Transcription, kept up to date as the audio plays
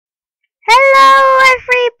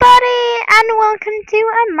everybody, and welcome to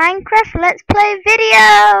a Minecraft Let's Play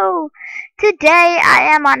video! Today I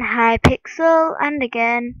am on Hypixel, and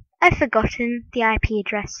again, I've forgotten the IP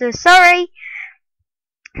address, so sorry.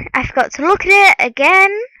 I forgot to look at it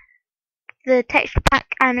again. The texture pack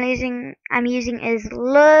I'm using is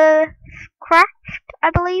Lovecraft,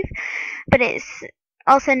 I believe, but it's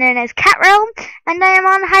also known as Cat Realm, and I am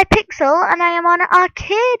on Hypixel, and I am on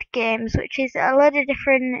arcade games, which is a load of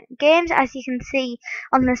different games. As you can see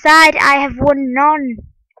on the side, I have won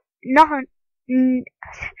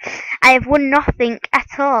nothing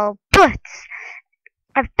at all, but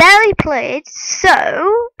I've barely played, so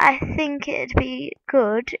I think it'd be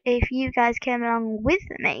good if you guys came along with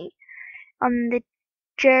me on the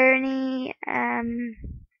journey.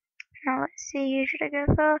 Now let's see, who should I go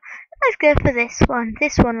for? Let's go for this one.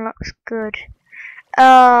 This one looks good.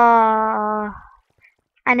 Oh,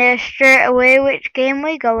 I know straight away which game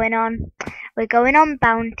we're going on. We're going on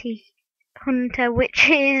Bounty Hunter, which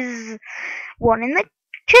is one in the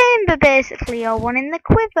chamber basically, or one in the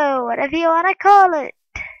quiver, whatever you want to call it.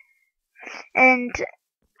 And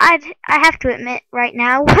I have to admit right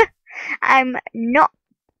now, I'm not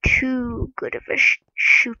too good of a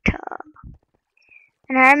shooter.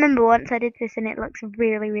 And I remember once I did this and it looks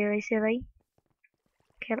really, really silly.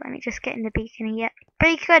 Okay, let me just get in the beacon here.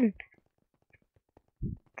 Beacon!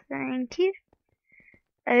 Thank you.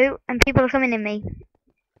 Oh, and people are coming in me.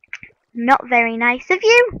 Not very nice of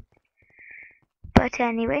you. But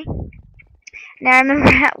anyway. Now I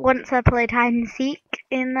remember once I played hide and seek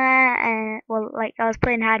in there. And well, like I was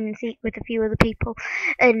playing hide and seek with a few other people.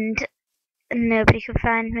 And nobody could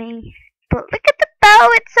find me. But look at the bow,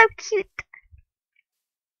 it's so cute.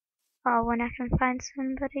 Oh, when I can find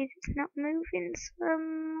somebody that's not moving so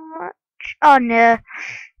much. Oh no.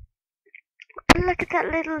 Look at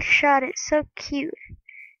that little shot, it's so cute.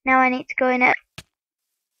 Now I need to go in it.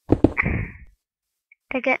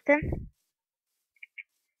 To get them.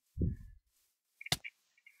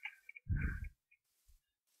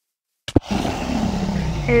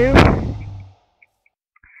 Who?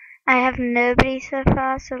 I have nobody so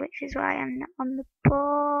far, so which is why I'm not on the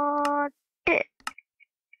board.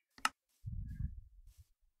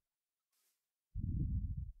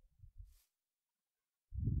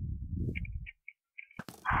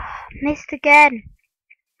 Missed again.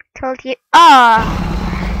 Told you. Oh!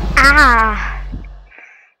 Ah!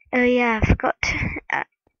 Oh yeah, I forgot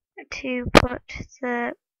to put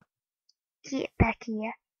the... Get back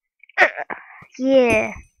here.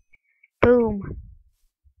 Yeah. Boom.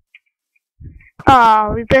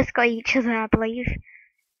 Oh, we both got each other, I believe.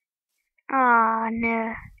 Oh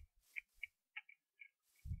no.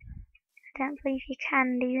 I don't believe you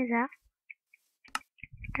can do that.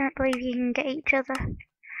 I don't believe you can get each other.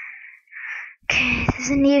 Okay, there's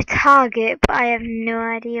a new target, but I have no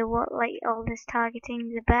idea what like all this targeting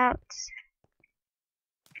is about.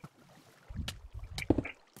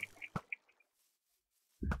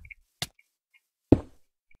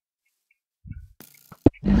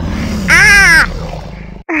 Ah!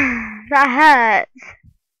 That hurts.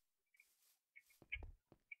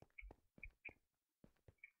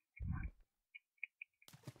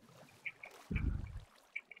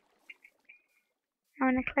 I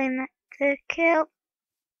want to claim that to kill.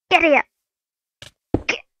 Get here!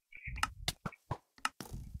 Get.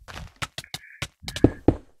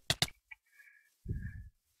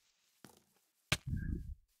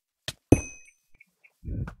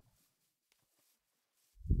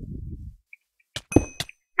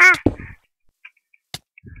 Ah!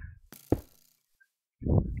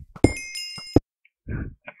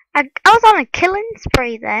 I was on a killing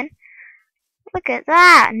spree then. Look at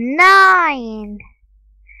that!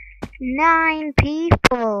 9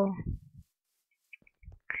 people.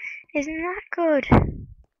 Isn't that good?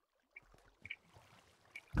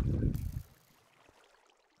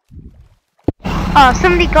 Oh,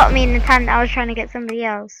 somebody got me in the time that I was trying to get somebody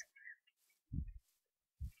else.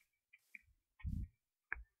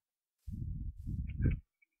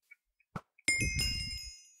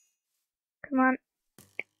 Come on.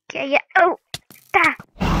 Okay, yeah. Oh! Ah!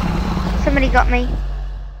 Somebody got me.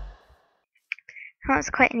 That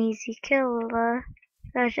was quite an easy kill, though.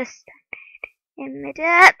 I was just in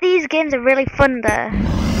midair. These games are really fun, though.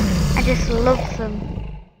 I just love them.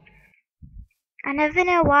 I never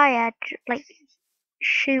know why I'd like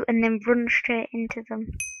shoot and then run straight into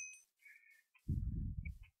them.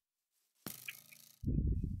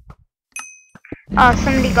 Oh,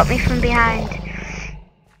 somebody got me from behind.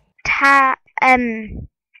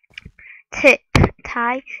 Tip.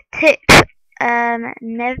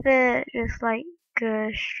 Never just like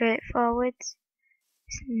go straight forwards.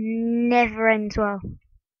 It never ends well.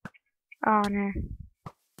 Oh no.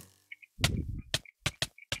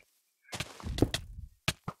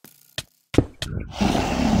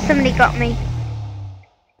 Somebody got me.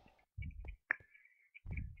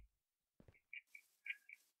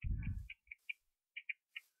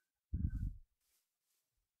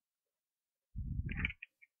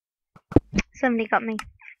 Somebody got me.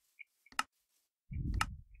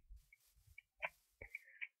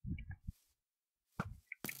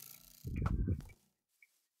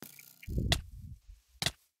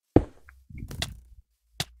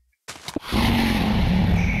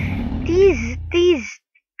 These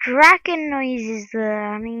dragon noises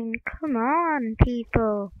there. I mean, come on,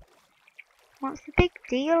 people. What's the big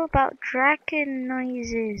deal about dragon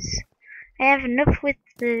noises? I have enough with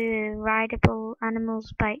the rideable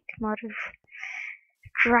animals bike mod of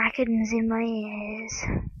dragons in my ears.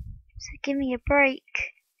 So give me a break.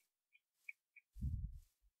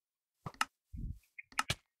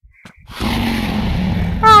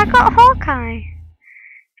 Oh, I got Hawkeye.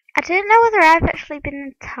 I don't know whether I've actually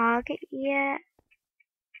been the target yet.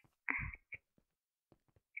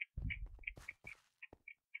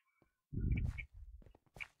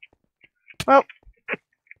 Well,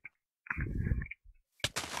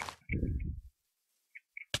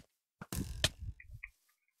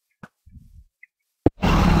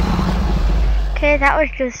 okay, that was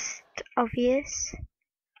just obvious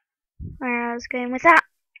where I was going with that.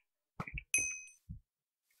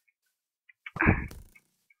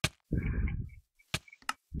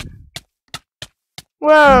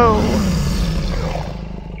 Whoa!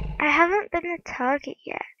 I haven't been the target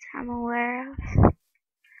yet, I'm aware of.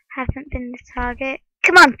 Haven't been the target.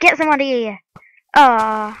 Come on, get somebody here!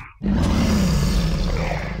 Oh.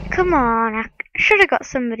 Come on, I should have got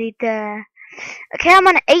somebody there. Okay, I'm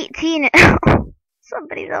on 18.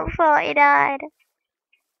 Somebody's on 49.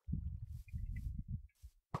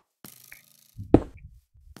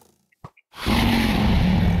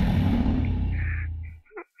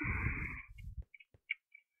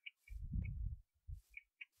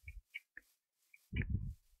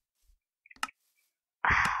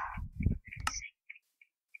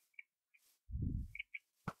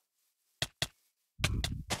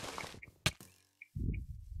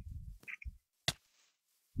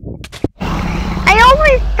 I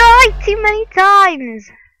always die too many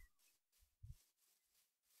times.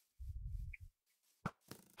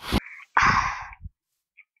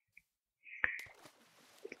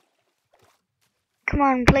 Come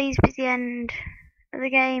on, please be the end of the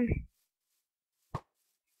game.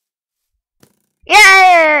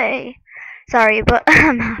 Yay! Sorry, but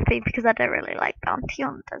I'm happy because I don't really like bounty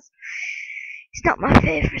hunters. It's not my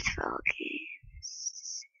favourite of all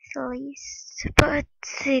games, the least, but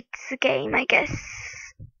it's a game, I guess.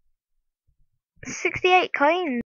 68 coins.